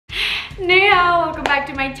Neha, welcome back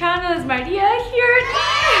to my channel. It's Maria here.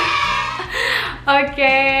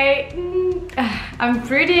 Okay, I'm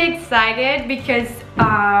pretty excited because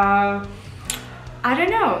I don't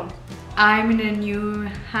know, I'm in a new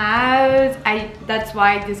house. That's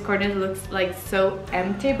why this corner looks like so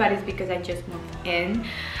empty, but it's because I just moved in.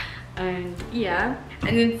 And yeah,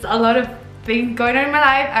 and it's a lot of things going on in my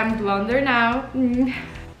life. I'm blonder now.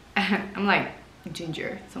 I'm like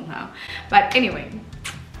ginger somehow, but anyway,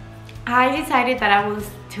 I decided that I will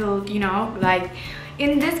still, you know, like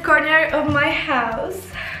in this corner of my house,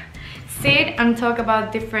 sit and talk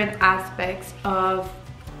about different aspects of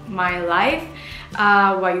my life,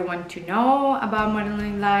 what you want to know about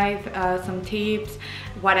modeling life, some tips,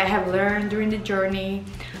 what I have learned during the journey,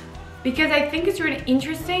 because I think it's really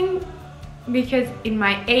interesting, because in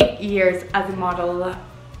my 8 years as a model,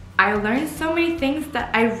 I learned so many things that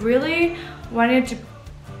I really wanted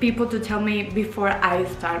people to tell me before I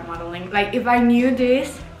start modeling. Like, if I knew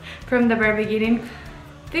this from the very beginning,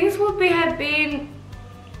 things would have been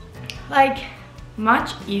like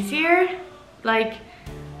much easier. Like,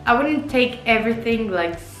 I wouldn't take everything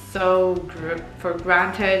like so for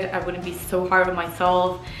granted. I wouldn't be so hard on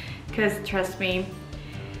myself, because trust me.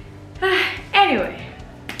 Anyway,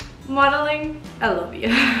 modeling, I love you.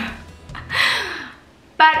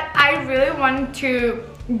 But I really want to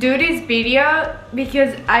do this video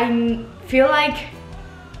because I feel like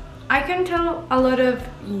I can tell a lot of,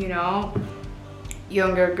 you know,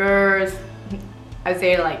 younger girls. I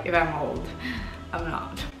say like if I'm old. I'm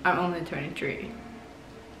not. I'm only 23.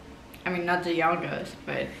 I mean, not the youngest,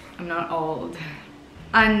 but I'm not old.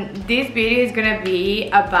 And this video is gonna be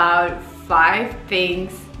about 5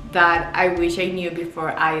 things that I wish I knew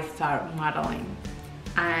before I start modeling.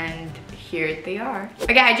 And here they are.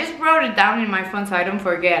 Okay, I just wrote it down in my phone so I don't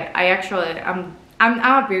forget. I'm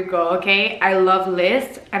a Virgo, okay? I love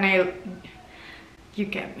lists, and you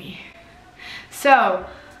get me. So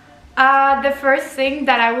the first thing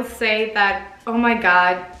that I would say that, oh my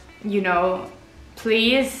god, you know,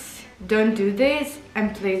 please don't do this,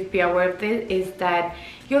 and please be aware of this, is that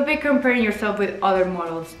you'll be comparing yourself with other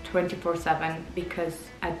models 24/7, because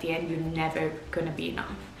at the end you're never gonna be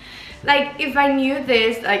enough. Like, if I knew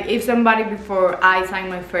this, like if somebody before I signed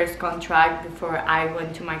my first contract, before I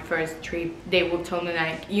went to my first trip, they will tell me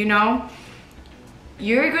like, you know,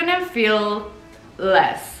 you're gonna feel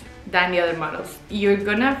less than the other models. You're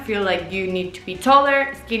gonna feel like you need to be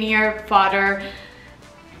taller, skinnier, fatter,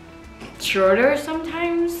 shorter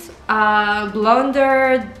sometimes,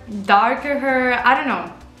 blonder, darker hair, I don't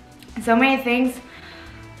know. So many things.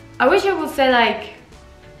 I wish I would say like,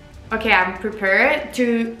 okay, I'm prepared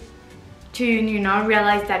to you know,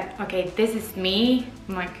 realize that, okay, this is me.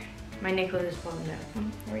 I'm like, my necklace is falling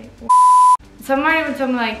down. Somebody would tell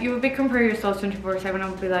me like, you would be comparing yourself 24/7. I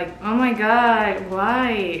would be like, oh my god,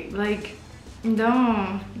 why? Like,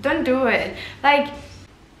 don't do it. Like,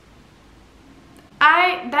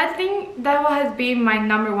 that thing, that has been my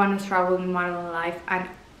 #1 struggle in my life. And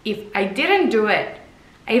if I didn't do it,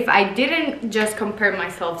 if I didn't just compare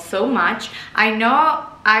myself so much, I know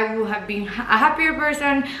I would have been a happier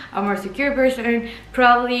person, a more secure person.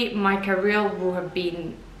 Probably my career would have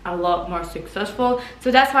been a lot more successful.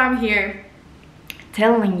 So that's why I'm here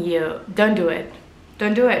telling you, don't do it.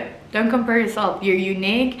 Don't do it. Don't compare yourself. You're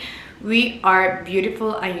unique. We are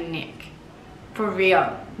beautiful and unique. For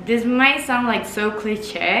real. This might sound like so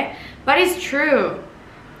cliche, but it's true.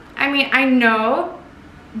 I mean, I know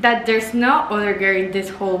that there's no other girl in this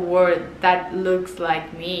whole world that looks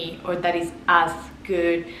like me or that is as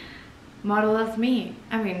good model as me.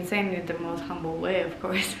 I mean, saying it the most humble way, of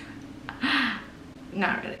course.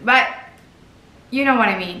 Not really, but you know what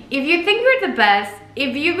I mean. If you think you're the best,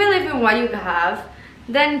 if you believe in what you have,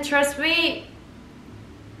 then trust me,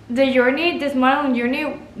 the journey, this modeling journey,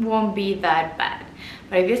 won't be that bad.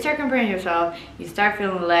 But if you start comparing yourself, you start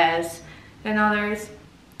feeling less than others,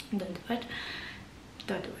 don't do it.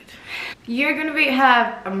 Don't do it. You're gonna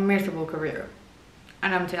have a miserable career,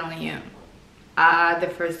 and I'm telling you, the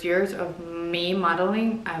first years of me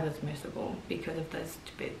modeling, I was miserable because of that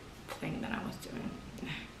stupid thing that I was doing.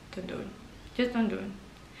 Don't do it. Just don't do it.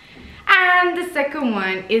 And the second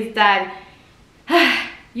one is that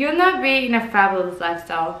you'll not be in a fabulous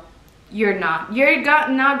lifestyle. You're not. You're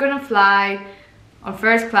not gonna fly on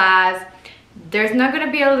first class. There's not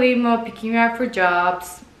gonna be a limo picking you up for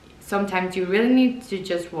jobs. Sometimes you really need to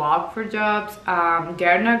just walk for jobs.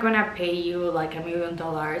 They're not gonna pay you like $1 million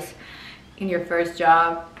in your first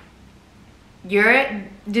job. Your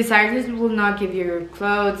designers will not give you your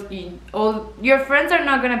clothes. All your friends are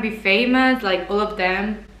not gonna be famous, like all of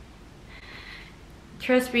them.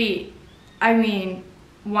 Trust me, I mean,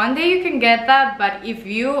 one day you can get that, but if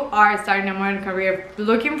you are starting a modeling career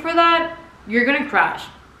looking for that, you're gonna crash,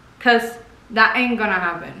 because that ain't gonna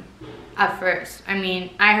happen at first. I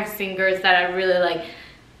mean, I have seen girls that are really like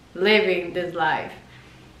living this life,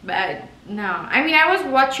 but no. I mean, I was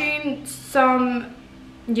watching some,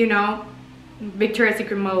 you know, Victoria's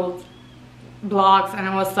Secret models blogs, and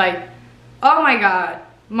I was like, oh my god,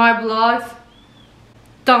 my blogs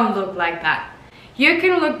don't look like that. You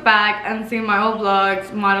can look back and see my old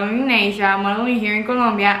vlogs, modeling in Asia, modeling here in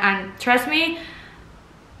Colombia, and trust me,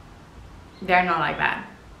 they're not like that.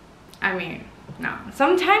 I mean, no.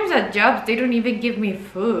 Sometimes at jobs, they don't even give me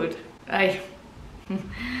food. Like,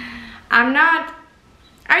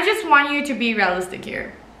 I just want you to be realistic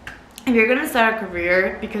here. If you're gonna start a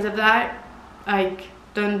career because of that, like,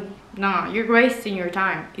 no, you're wasting your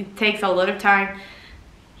time. It takes a lot of time.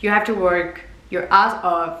 You have to work your ass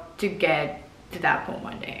off to get to that point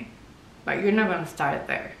one day, but you're not gonna start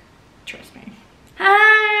there, trust me.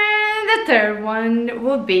 And the third one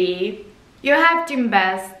will be, you have to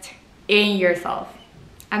invest in yourself.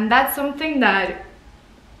 And that's something that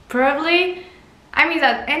probably, I mean,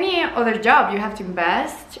 that any other job you have to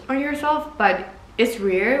invest on yourself, but it's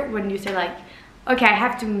weird when you say like, okay, I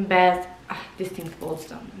have to invest. This thing falls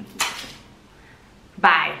down.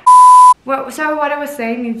 Bye. Well, so what I was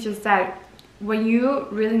saying is just that when you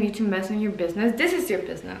really need to invest in your business, this is your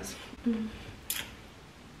business.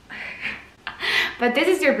 But this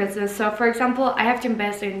is your business. So for example, I have to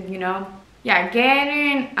invest in, you know, yeah,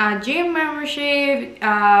 getting a gym membership,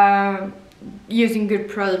 using good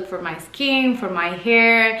product for my skin, for my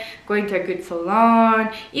hair, going to a good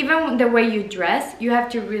salon. Even the way you dress, you have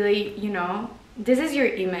to really, you know, this is your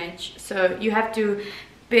image. So you have to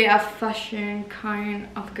be a fashion kind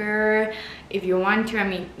of girl if you want to. I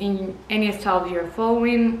mean, in any style you're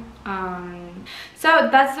following. So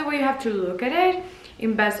that's the way you have to look at it.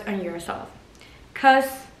 Invest on yourself, because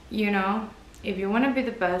you know, if you want to be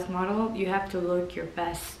the best model, you have to look your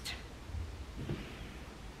best.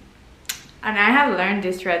 And I have learned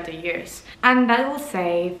this throughout the years. And I will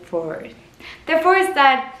say fourth. The fourth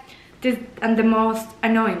that this, and the most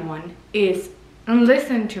annoying one is, and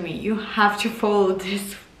listen to me, you have to follow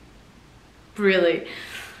this. Really,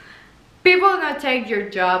 people will not take your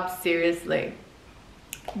job seriously.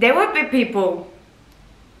 There would be people,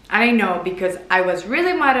 I know, because I was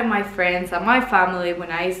really mad at my friends and my family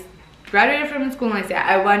when I graduated from school and I said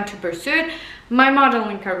I want to pursue my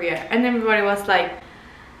modeling career, and everybody was like,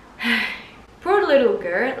 poor little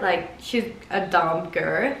girl, like she's a dumb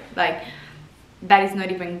girl, like that is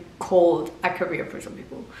not even called a career for some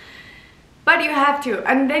people. But you have to,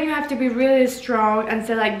 and then you have to be really strong and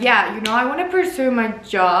say like, yeah, you know, I want to pursue my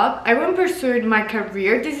job, I want to pursue my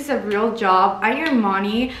career, this is a real job, I earn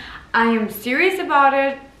money, I am serious about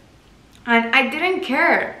it, and I didn't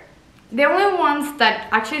care. The only ones that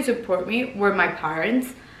actually support me were my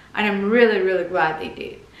parents, and I'm really, really glad they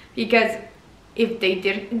did, because if they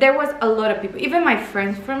did, there was a lot of people, even my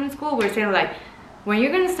friends from school were saying like, when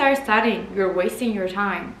you're gonna start studying, you're wasting your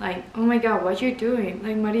time. Like, oh my god, what you doing?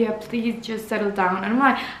 Like, Maria, please just settle down. And I'm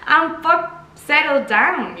like, I'm settled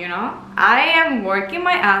down, you know? I am working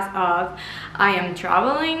my ass off. I am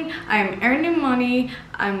traveling. I am earning money.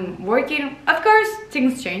 I'm working. Of course,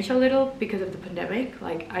 things change a little because of the pandemic.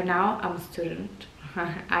 Like, now I'm a student.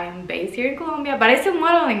 I am based here in Colombia, but I still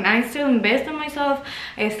modeling, and I still invest in myself.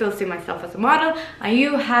 I still see myself as a model, and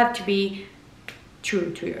you have to be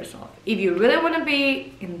true to yourself. If you really want to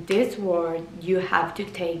be in this world, you have to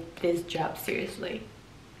take this job seriously.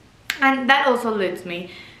 And that also leads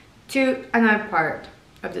me to another part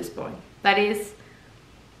of this point, that is,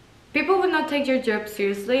 people will not take your job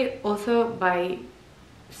seriously also by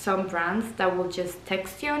some brands that will just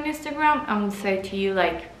text you on Instagram and will say to you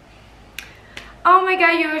like, oh my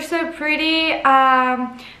god, you're so pretty,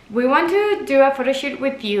 we want to do a photo shoot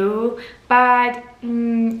with you, but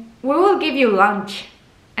we will give you lunch.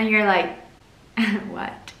 And you're like,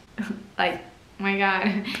 what? Like, oh my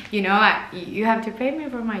god, you know, you have to pay me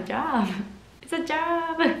for my job. It's a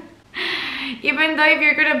job. Even though if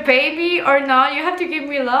you're gonna pay me or not, you have to give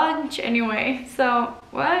me lunch anyway. So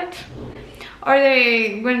what? Or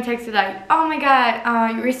they gonna text you like, oh my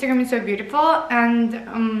god, your Instagram is so beautiful,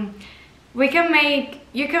 and we can make,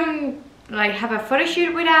 you can like have a photo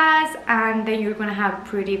shoot with us, and then you're gonna have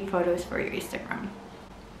pretty photos for your Instagram.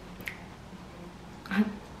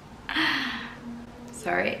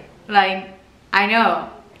 Sorry, like, I know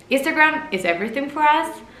Instagram is everything for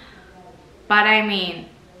us, but I mean,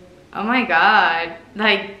 oh my god,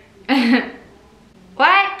 like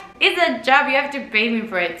what? It's a job, you have to pay me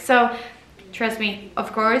for it. So trust me,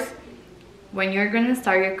 of course, when you're gonna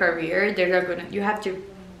start your career, you have to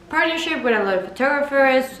partnership with a lot of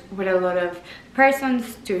photographers, with a lot of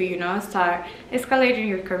persons to, you know, start escalating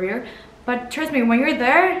your career. But trust me, when you're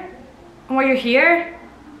there, and when you're here,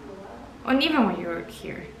 and even when you're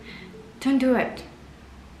here, don't do it.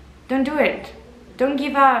 Don't do it. Don't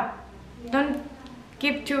give up. Don't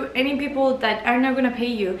give to any people that are not gonna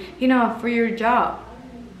pay you, you know, for your job.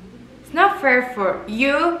 It's not fair for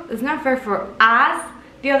you, it's not fair for us,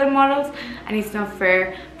 the other models, and it's not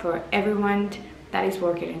fair for everyone that is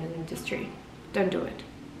working in the industry. Don't do it.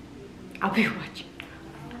 I'll be watching.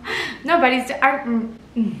 No, but it's don't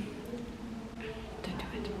do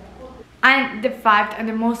it. And the fact, and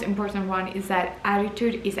the most important one, is that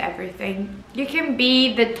attitude is everything. You can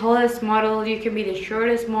be the tallest model, you can be the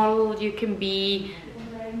shortest model, you can be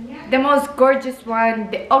the most gorgeous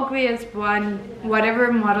one, the ugliest one,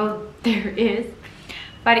 whatever model there is.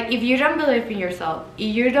 But if you don't believe in yourself,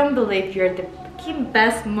 if you don't believe you're the fucking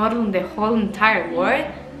best model in the whole entire world,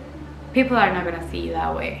 people are not gonna see you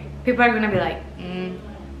that way. People are gonna be like,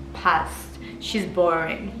 past, she's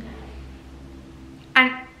boring.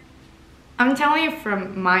 And I'm telling you from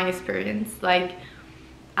my experience, like,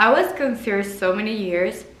 I was considered so many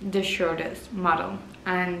years the shortest model,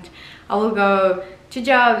 and I will go to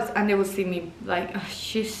jobs and they will see me like, oh,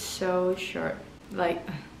 she's so short, like.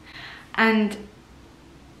 And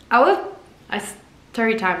a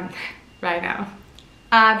story time right now.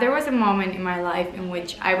 There was a moment in my life in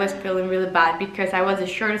which I was feeling really bad because I was the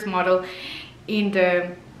shortest model in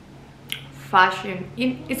the fashion,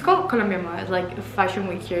 it's called Colombia Mode, like a fashion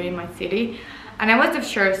week here in my city, and I was the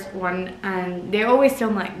shortest one, and they always tell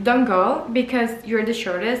me like, don't go because you're the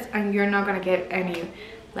shortest and you're not gonna get any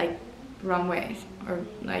like runways, or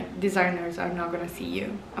like designers are not gonna see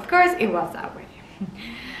you. Of course it was that way.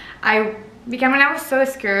 I was so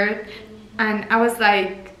scared, and I was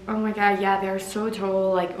like, oh my god, yeah, they're so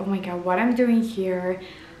tall, like, oh my god, what I'm doing here.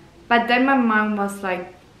 But then my mom was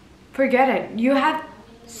like, forget it, you have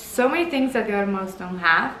so many things that the other models don't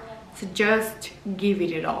have, so just give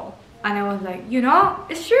it all. And I was like, you know,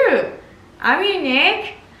 it's true, I'm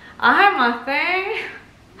unique, I have my thing,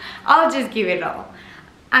 I'll just give it all.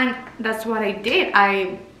 And that's what I did.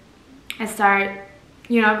 I started,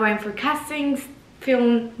 you know, going for castings,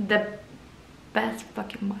 feeling the best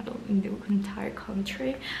fucking model in the entire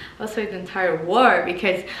country, also the entire world,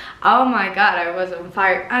 because oh my god, I was on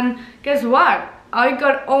fire. And guess what, I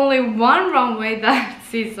got only one runway that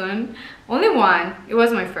season, only one. It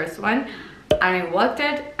was my first one, and I walked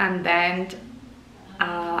it, and then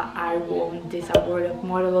I won this award of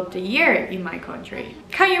Model of the Year in my country.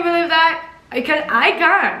 Can you believe that? Because I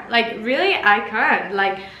can't, like, really, I can't.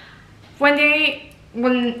 Like, when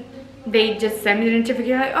they just sent me the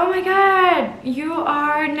certificate, like, oh my god, you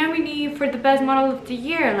are nominee for the best model of the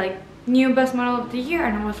year, like new best model of the year.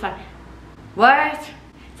 And I was like, what?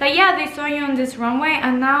 So yeah, they saw you on this runway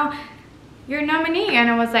and now you're nominee. And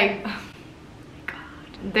I was like, oh my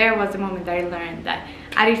god. There was the moment that I learned that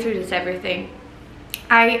attitude is everything.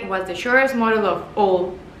 I was the shortest model of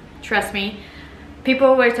all, trust me.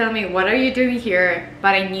 People were telling me, what are you doing here?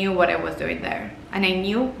 But I knew what I was doing there. And I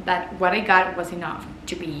knew that what I got was enough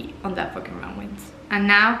to be on that fucking runways. And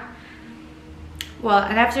now, well,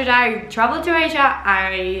 and after that, I traveled to Asia.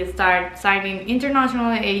 I started signing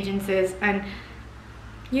international agencies. And,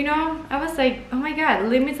 you know, I was like, oh my god,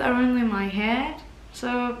 limits are only in my head.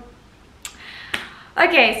 So,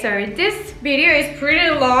 okay, sorry, this video is pretty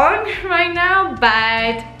long right now.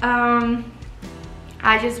 But,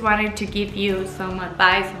 I just wanted to give you some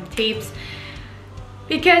advice, some tips,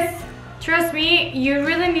 because trust me, you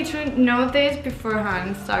really need to know this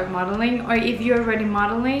beforehand, start modeling. Or if you're already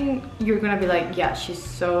modeling, you're gonna be like, yeah, she's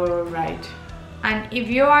so right. And if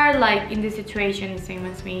you are like in this situation, the same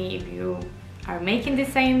as me, if you are making the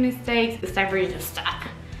same mistakes, it's time for you to stop.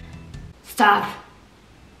 Stop.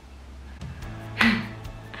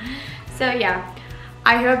 So yeah,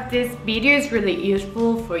 I hope this video is really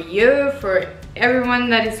useful for you, for everyone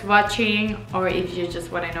that is watching, or if you just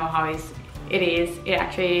want to know how it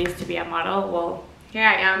actually is to be a model. Well, here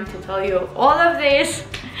I am to tell you all of this.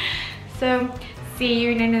 So see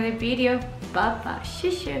you in another video. Bye bye.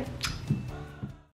 Shoo shoo.